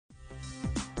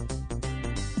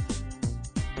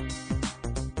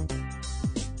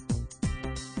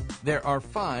There are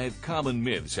 5 common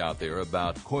myths out there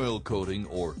about coil coating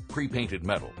or pre-painted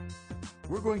metal.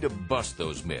 We're going to bust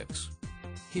those myths.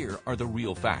 Here are the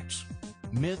real facts.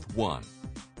 Myth 1.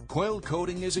 Coil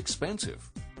coating is expensive.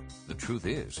 The truth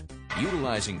is,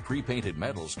 utilizing pre-painted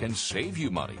metals can save you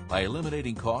money by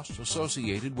eliminating costs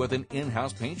associated with an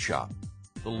in-house paint shop,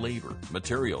 the labor,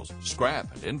 materials,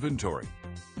 scrap, and inventory,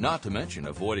 not to mention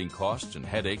avoiding costs and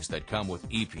headaches that come with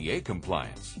EPA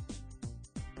compliance.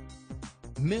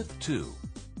 Myth 2.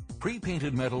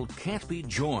 Pre-painted metal can't be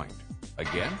joined.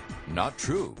 Again, not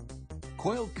true.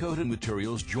 Coil-coated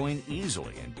materials join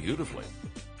easily and beautifully.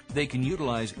 They can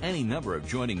utilize any number of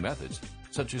joining methods,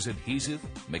 such as adhesive,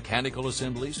 mechanical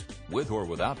assemblies, with or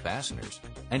without fasteners,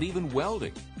 and even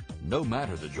welding. No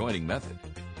matter the joining method,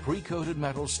 pre-coated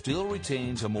metal still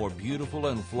retains a more beautiful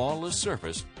and flawless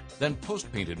surface than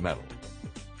post-painted metal.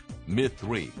 Myth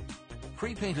 3.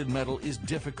 Pre-painted metal is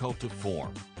difficult to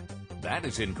form. That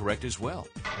is incorrect as well.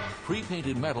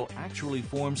 Pre-painted metal actually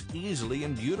forms easily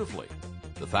and beautifully.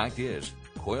 The fact is,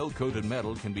 coil-coated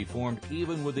metal can be formed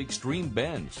even with extreme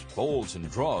bends, folds, and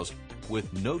draws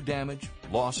with no damage,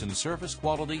 loss in surface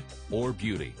quality, or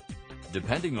beauty.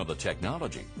 Depending on the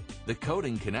technology, the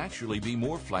coating can actually be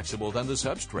more flexible than the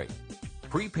substrate.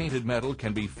 Pre-painted metal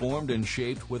can be formed and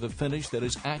shaped with a finish that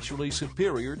is actually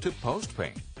superior to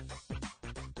post-paint.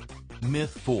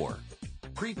 Myth 4.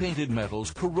 Pre-painted metals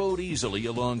corrode easily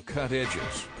along cut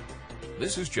edges.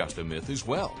 This is just a myth as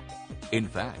well. In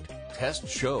fact, tests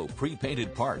show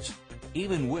pre-painted parts,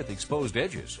 even with exposed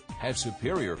edges, have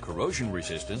superior corrosion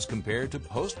resistance compared to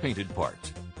post-painted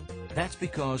parts. That's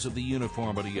because of the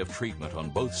uniformity of treatment on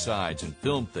both sides and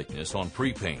film thickness on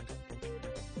pre-paint.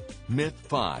 Myth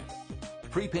 5.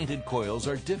 Pre-painted coils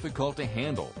are difficult to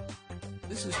handle.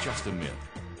 This is just a myth.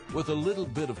 With a little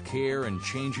bit of care and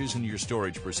changes in your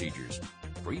storage procedures,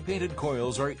 pre-painted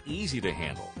coils are easy to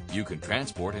handle. You can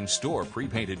transport and store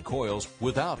pre-painted coils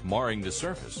without marring the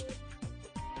surface.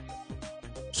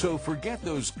 So forget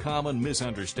those common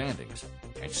misunderstandings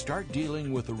and start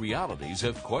dealing with the realities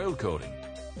of coil coating.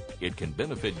 It can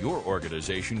benefit your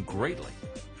organization greatly.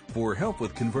 For help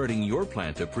with converting your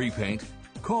plant to pre-paint,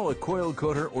 call a coil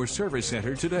coater or service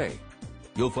center today.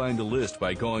 You'll find a list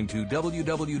by going to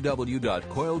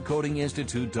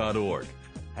www.coilcoatinginstitute.org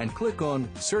and click on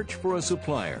Search for a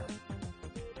Supplier.